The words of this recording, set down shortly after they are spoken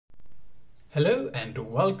Hello and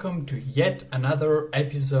welcome to yet another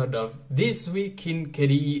episode of This Week in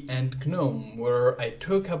KDE and GNOME, where I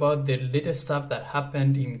talk about the latest stuff that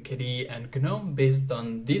happened in KDE and GNOME based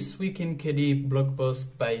on This Week in KDE blog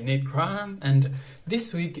post by Nate Graham and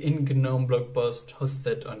This Week in GNOME blog post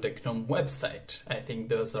hosted on the GNOME website. I think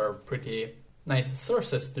those are pretty nice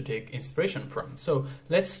sources to take inspiration from. So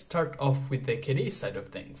let's start off with the KDE side of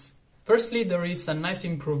things. Firstly, there is a nice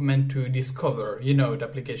improvement to Discover, the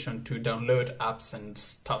application to download apps and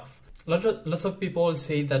stuff. Lots of people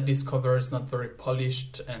say that Discover is not very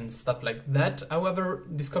polished and stuff like that. However,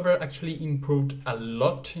 Discover actually improved a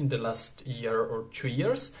lot in the last year or 2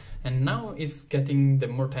 years, and now is getting the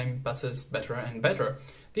more time passes better and better.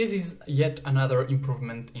 This is yet another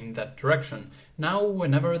improvement in that direction. Now,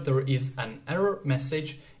 whenever there is an error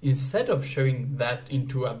message, instead of showing that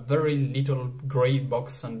into a very little gray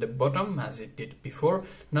box on the bottom, as it did before,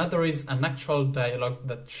 now there is an actual dialog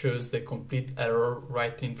that shows the complete error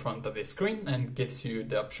right in front of the screen and gives you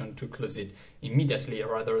the option to close it immediately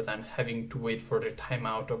rather than having to wait for the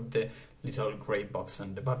timeout of the little gray box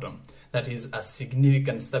on the bottom. That is a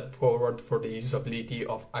significant step forward for the usability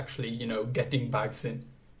of actually,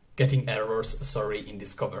 getting errors in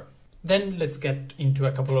Discover. Then let's get into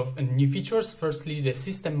a couple of new features. Firstly, the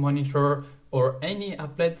system monitor, or any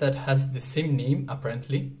applet that has the same name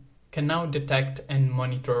apparently, can now detect and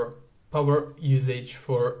monitor power usage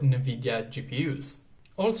for NVIDIA GPUs.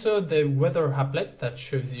 Also, the weather applet that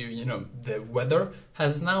shows you, the weather,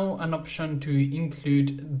 has now an option to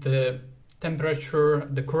include the temperature,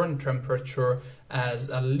 the current temperature, as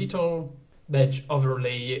a little badge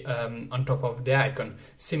overlay on top of the icon.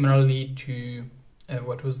 Similarly to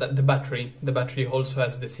the battery. The battery also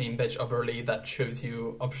has the same badge overlay that shows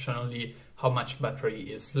you optionally how much battery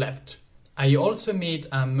is left. I also made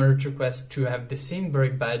a merge request to have the same very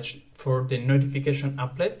badge for the notification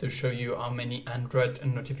applet to show you how many Android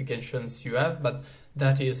notifications you have, but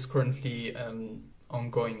that is currently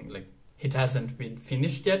ongoing. It hasn't been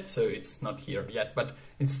finished yet, so it's not here yet, but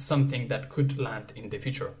it's something that could land in the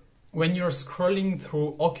future. When you're scrolling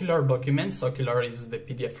through Ocular documents, Ocular is the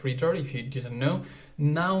PDF reader if you didn't know,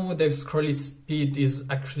 now the scrolling speed is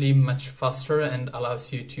actually much faster and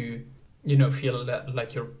allows you to, feel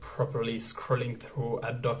like you're properly scrolling through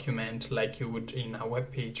a document like you would in a web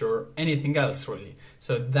page or anything else really.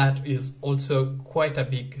 So that is also quite a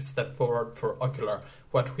big step forward for Ocular.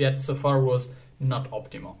 What we had so far was not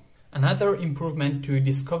optimal. Another improvement to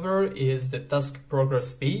Discover is the task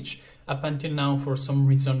progress page. Up until now, for some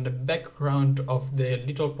reason, the background of the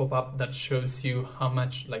little pop-up that shows you how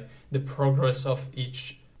much, the progress of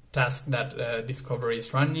each task that Discover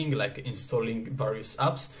is running, like installing various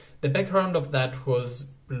apps, the background of that was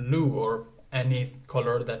blue or any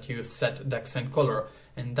color that you set the accent color.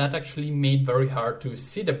 And that actually made very hard to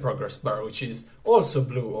see the progress bar, which is also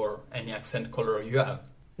blue or any accent color you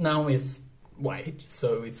have. Now it's white,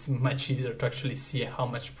 so it's much easier to actually see how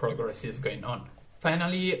much progress is going on.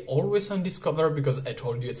 Finally, always on Discover, because I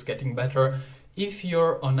told you it's getting better, if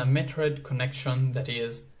you're on a Metroid connection, that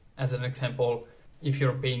is, as an example, if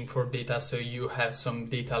you're paying for data, so you have some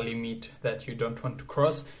data limit that you don't want to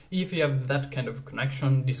cross, if you have that kind of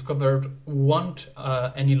connection, Discover won't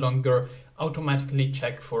any longer automatically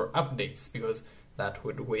check for updates, because that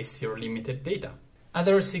would waste your limited data.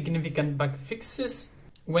 Other significant bug fixes: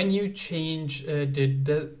 when you change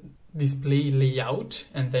the display layout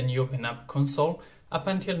and then you open up console, up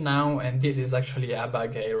until now, and this is actually a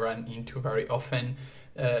bug I run into very often,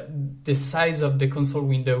 the size of the console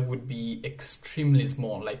window would be extremely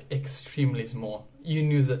small, extremely small. You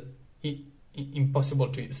use it impossible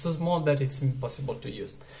to use, so small that it's impossible to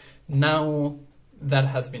use. Now that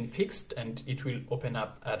has been fixed and it will open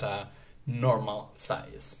up at a normal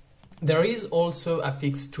size. There is also a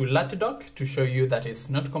fix to LaTeDock to show you that it's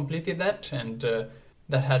not completely that, and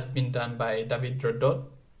that has been done by David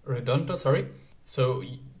Redondo. So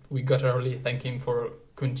we gotta really thank him for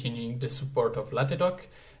continuing the support of LaTeDock.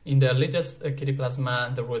 In the latest KDE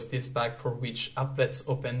Plasma, there was this bug for which applets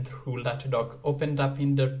opened through LaTeDock opened up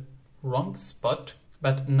in the wrong spot,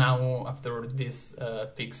 but now after this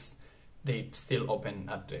fix, they still open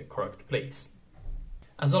at the correct place.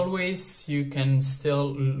 As always, you can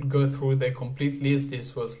still go through the complete list.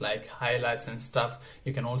 This was highlights and stuff.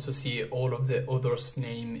 You can also see all of the authors'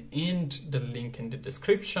 name and the link in the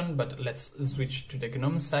description, but let's switch to the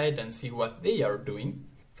GNOME side and see what they are doing.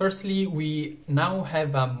 Firstly, we now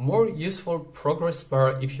have a more useful progress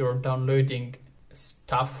bar if you're downloading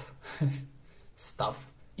stuff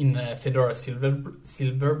in Fedora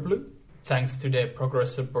Silverblue, thanks to the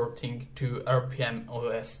progress supporting to RPM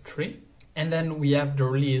OS 3. And then we have the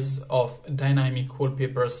release of Dynamic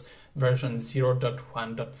Wallpapers version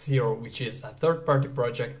 0.1.0, which is a third-party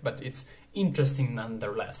project, but it's interesting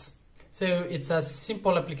nonetheless. So it's a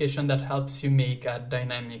simple application that helps you make a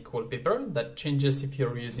dynamic wallpaper that changes if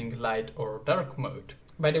you're using light or dark mode.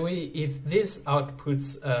 By the way, if this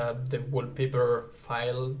outputs the wallpaper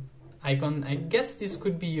file icon, I guess this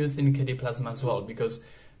could be used in KDE Plasma as well, because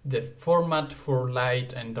the format for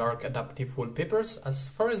light and dark adaptive wallpapers, as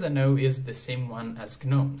far as I know, is the same one as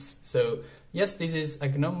GNOME's. So yes, this is a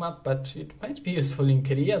GNOME app, but it might be useful in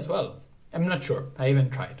KDE as well. I'm not sure, I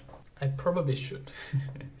haven't tried. I probably should.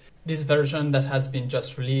 This version that has been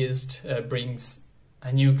just released brings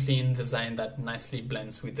a new clean design that nicely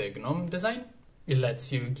blends with the GNOME design. It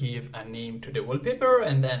lets you give a name to the wallpaper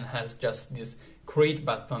and then has just this create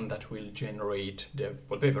button that will generate the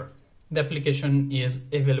wallpaper. The application is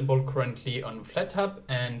available currently on FlatHub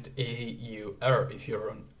and AUR if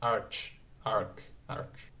you're on Arch.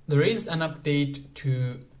 There is an update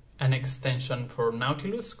to an extension for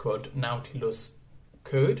Nautilus called Nautilus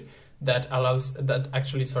Code that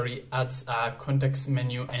adds a context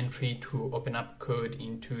menu entry to open up code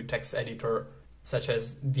into text editor such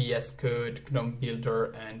as VS Code, GNOME Builder,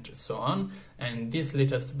 and so on. And this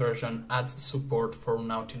latest version adds support for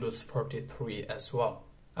Nautilus 43 as well.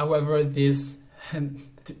 However,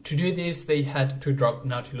 to do this, they had to drop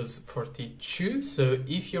Nautilus 42. So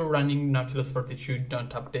if you're running Nautilus 42, don't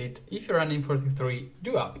update. If you're running 43,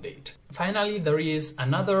 do update. Finally, there is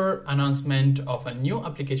another announcement of a new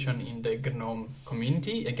application in the GNOME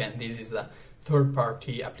community. Again, this is a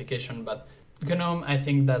third-party application, but GNOME, I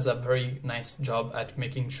think, does a very nice job at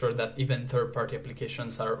making sure that even third-party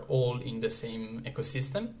applications are all in the same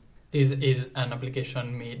ecosystem. This is an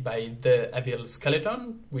application made by the Avil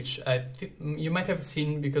Skeleton, which you might have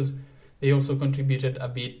seen because they also contributed a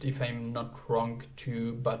bit, if I'm not wrong,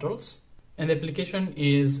 to Battles. And the application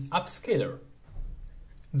is UPSCALer.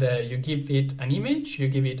 You give it an image, you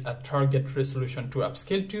give it a target resolution to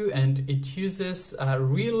upscale to, and it uses a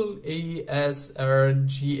real ASRGN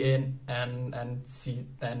and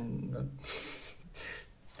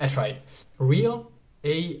I tried. Real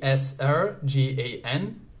ASRGAN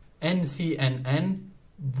NCNN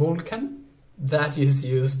Vulkan that is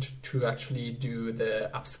used to actually do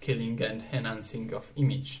the upscaling and enhancing of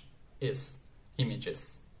images.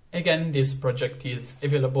 Again, this project is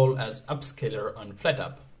available as UPSCALer on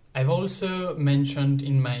FlatHub. I've also mentioned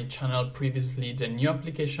in my channel previously the new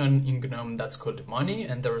application in GNOME that's called Money,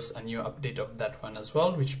 and there's a new update of that one as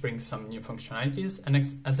well, which brings some new functionalities. And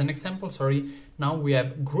as an example, now we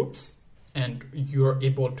have groups, and you're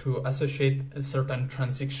able to associate a certain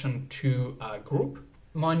transaction to a group.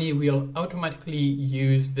 Money will automatically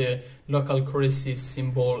use the local currency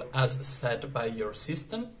symbol as set by your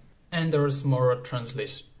system, and there's more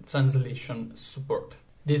translation support.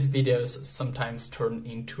 These videos sometimes turn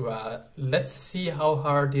into a let's see how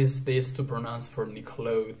hard is this to pronounce for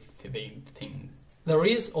Nicolo thing. There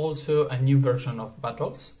is also a new version of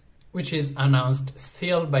Battles, which is announced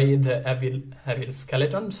still by the Avil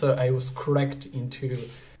Skeleton, so I was correct into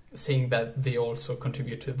saying that they also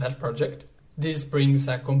contribute to that project. This brings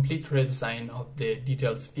a complete redesign of the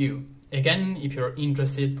details view. Again, if you're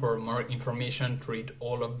interested for more information to read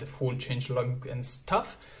all of the full changelog and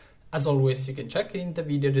stuff, as always, you can check in the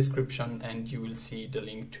video description and you will see the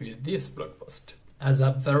link to this blog post. As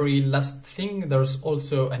a very last thing, there's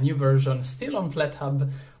also a new version still on FlatHub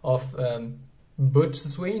of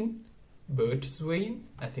Boatswain,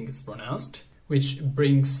 I think it's pronounced, which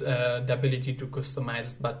brings the ability to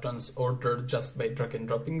customize buttons ordered just by drag and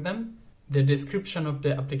dropping them. The description of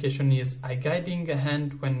the application is a guiding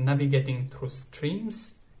hand when navigating through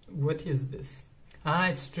streams. What is this?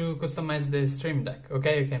 It's to customize the stream deck.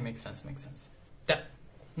 Okay, makes sense. Yeah.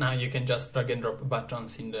 Now you can just drag and drop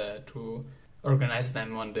buttons to organize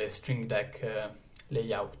them on the stream deck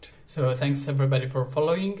layout. So thanks everybody for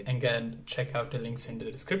following. Again, check out the links in the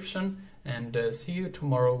description and see you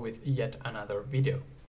tomorrow with yet another video.